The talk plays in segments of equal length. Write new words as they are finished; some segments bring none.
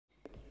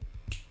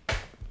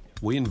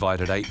We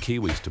invited 8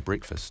 Kiwis to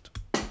breakfast.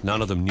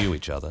 None of them knew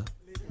each other.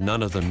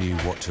 None of them knew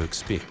what to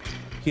expect.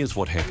 Here's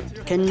what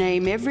happened. Can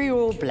name every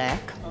All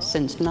Black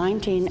since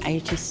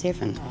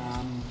 1987.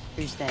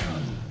 Who's that?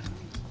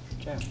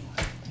 Joe.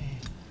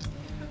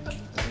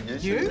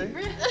 You?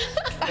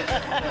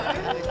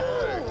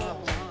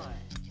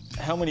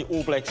 How many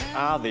All Blacks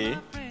are there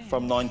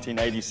from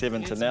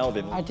 1987 to now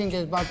then? I think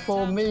there's about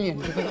 4 million,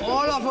 because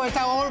all of us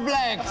are All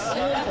Blacks.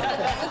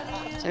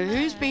 So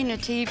who's been a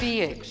TV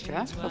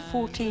extra for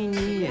 14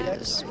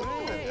 years?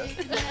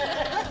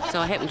 So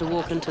I happened to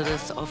walk into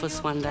this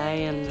office one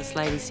day and this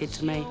lady said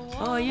to me,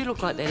 "Oh, you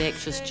look like that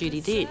actress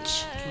Judi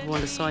Dench. I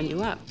want to sign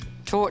you up."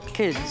 Taught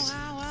kids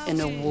in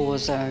a war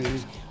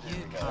zone.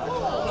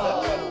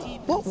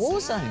 What war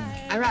zone?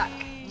 Iraq.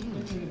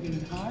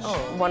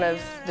 One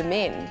of the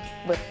men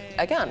with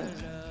a gun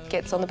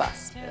gets on the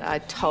bus. I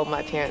told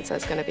my parents I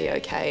was going to be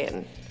okay,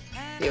 and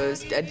there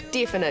was a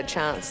definite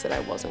chance that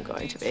I wasn't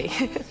going to be.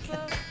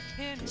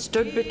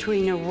 Stood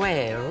between a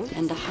whale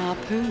and a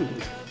harpoon.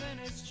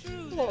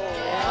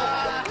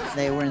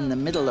 They were in the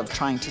middle of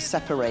trying to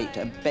separate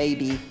a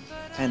baby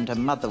and a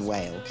mother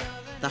whale.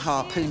 The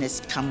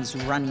harpoonist comes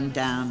running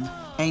down,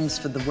 aims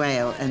for the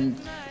whale, and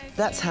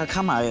that's how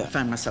come I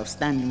found myself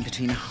standing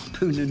between a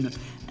harpoon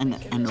and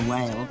a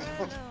whale.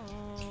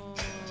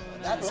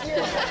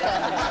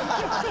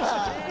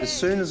 As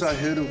soon as I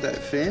hurdled that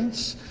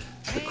fence,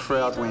 the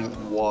crowd went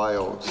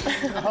wild.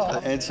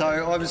 And so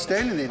I was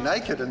standing there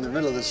naked in the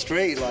middle of the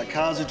street, like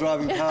cars are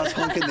driving past,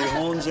 honking their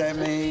horns at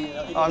me.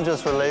 I'm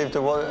just relieved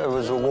it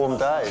was a warm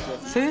day.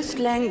 First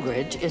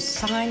language is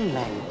sign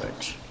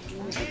language.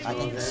 I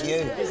think it's you.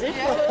 Is it?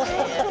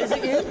 Is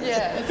it you?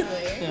 Yeah, it's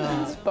me.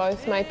 Yeah.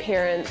 Both my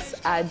parents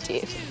are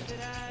deaf.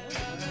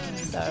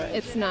 So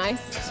it's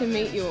nice to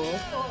meet you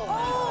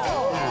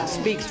all.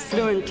 Speaks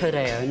fluent te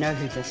reo. Know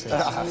who this is.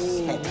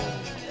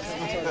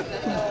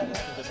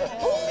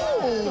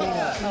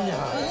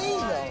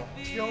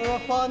 You're a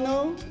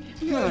whānau.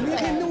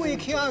 Nui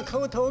kia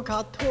koutou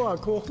katoa,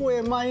 ko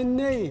hoe mai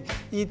nei,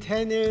 I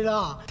tēnei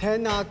rā,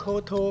 tēnā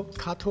koutou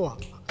katoa.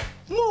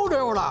 Mō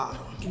reo rā.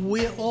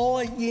 We're all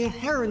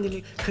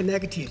inherently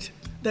connected.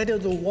 That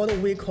is what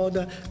we call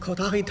the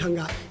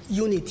kotahitanga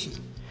unity.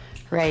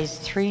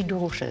 Raised 3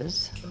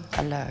 daughters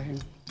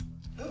alone.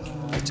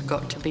 It's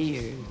got to be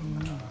you.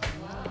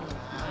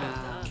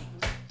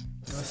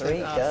 3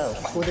 girls.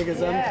 Good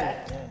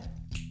example.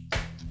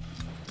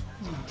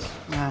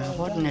 Wow,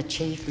 what an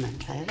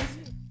achievement, eh?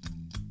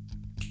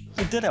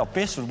 We did our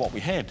best with what we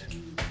had.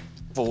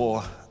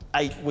 For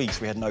 8 weeks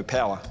we had no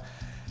power.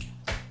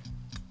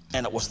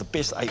 And it was the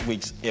best 8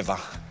 weeks ever,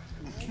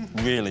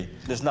 really.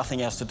 There's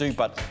nothing else to do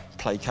but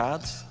play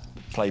cards,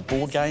 play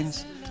board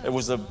games. It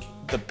was the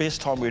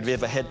best time we'd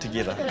ever had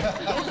together.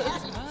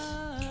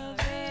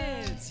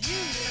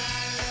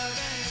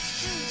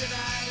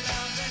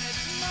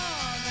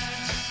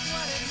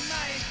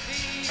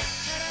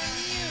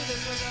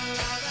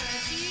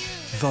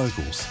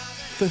 VOGEL'S,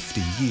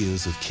 50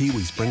 years of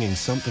Kiwis bringing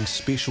something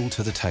special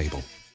to the table.